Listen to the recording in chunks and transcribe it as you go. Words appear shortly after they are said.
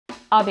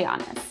I'll be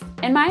honest.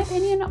 In my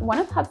opinion, one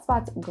of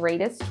HubSpot's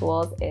greatest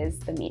tools is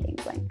the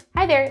meetings link.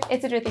 Hi there,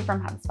 it's Adrithi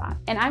from HubSpot,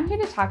 and I'm here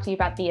to talk to you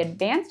about the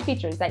advanced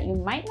features that you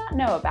might not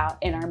know about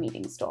in our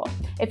meetings tool.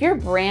 If you're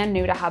brand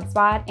new to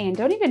HubSpot and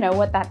don't even know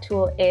what that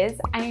tool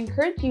is, I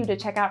encourage you to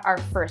check out our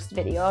first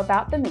video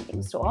about the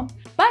meetings tool.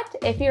 But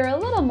if you're a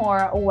little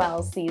more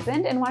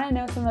well-seasoned and want to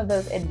know some of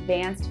those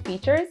advanced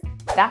features,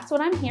 that's what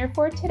I'm here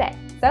for today.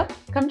 So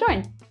come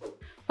join.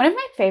 One of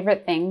my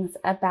favorite things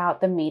about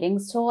the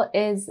meetings tool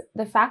is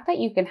the fact that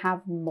you can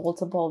have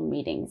multiple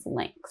meetings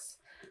links.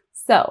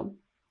 So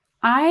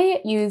I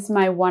use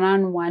my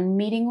one-on-one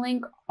meeting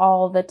link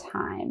all the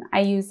time.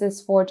 I use this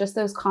for just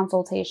those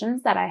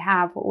consultations that I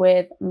have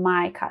with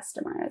my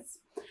customers.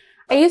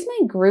 I use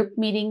my group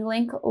meeting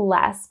link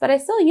less, but I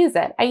still use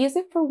it. I use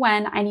it for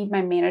when I need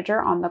my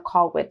manager on the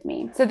call with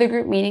me. So the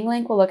group meeting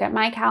link will look at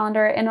my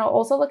calendar and it'll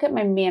also look at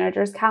my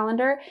manager's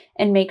calendar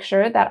and make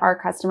sure that our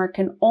customer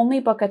can only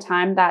book a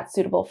time that's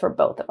suitable for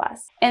both of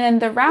us. And then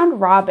the round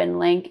robin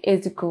link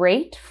is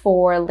great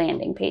for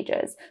landing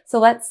pages. So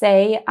let's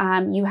say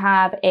you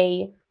have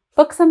a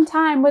book some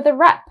time with a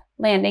rep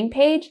landing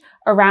page.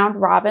 A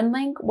round robin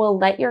link will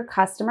let your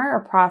customer or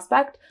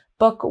prospect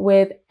book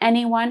with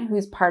anyone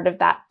who's part of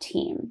that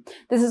team.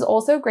 This is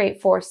also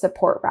great for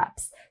support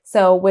reps.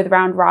 So with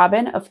round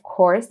robin, of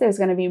course, there's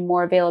going to be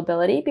more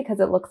availability because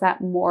it looks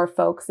at more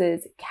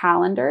folks'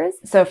 calendars.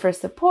 So for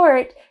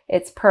support,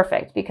 it's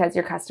perfect because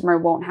your customer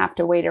won't have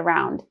to wait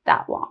around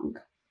that long.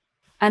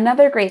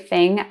 Another great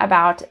thing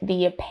about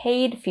the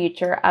paid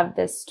feature of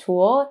this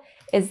tool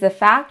is the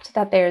fact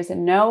that there's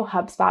no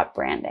HubSpot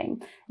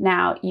branding.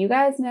 Now, you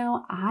guys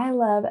know I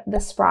love the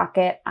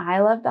sprocket. I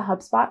love the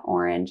HubSpot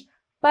orange.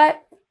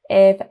 But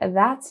if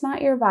that's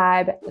not your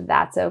vibe,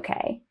 that's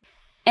okay.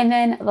 And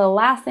then the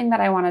last thing that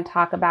I want to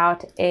talk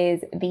about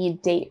is the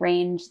date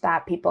range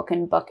that people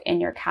can book in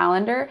your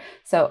calendar.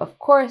 So of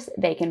course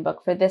they can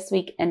book for this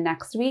week and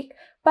next week,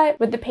 but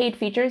with the paid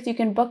features, you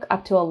can book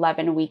up to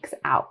 11 weeks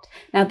out.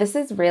 Now this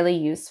is really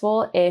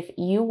useful if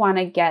you want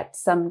to get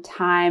some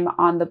time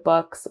on the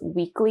books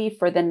weekly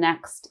for the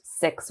next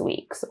 6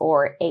 weeks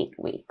or 8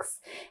 weeks.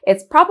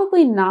 It's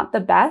probably not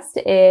the best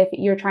if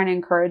you're trying to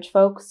encourage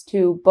folks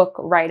to book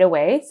right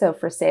away. So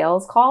for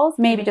sales calls,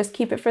 maybe just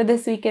keep it for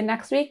this week and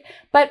next week.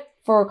 But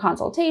for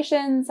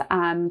consultations,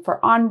 for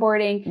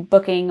onboarding,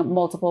 booking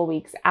multiple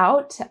weeks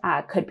out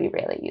could be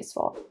really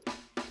useful.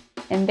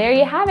 And there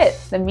you have it,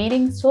 the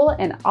meetings tool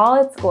in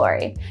all its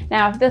glory.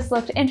 Now, if this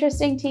looked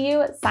interesting to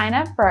you, sign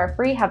up for our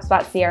free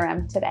HubSpot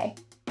CRM today.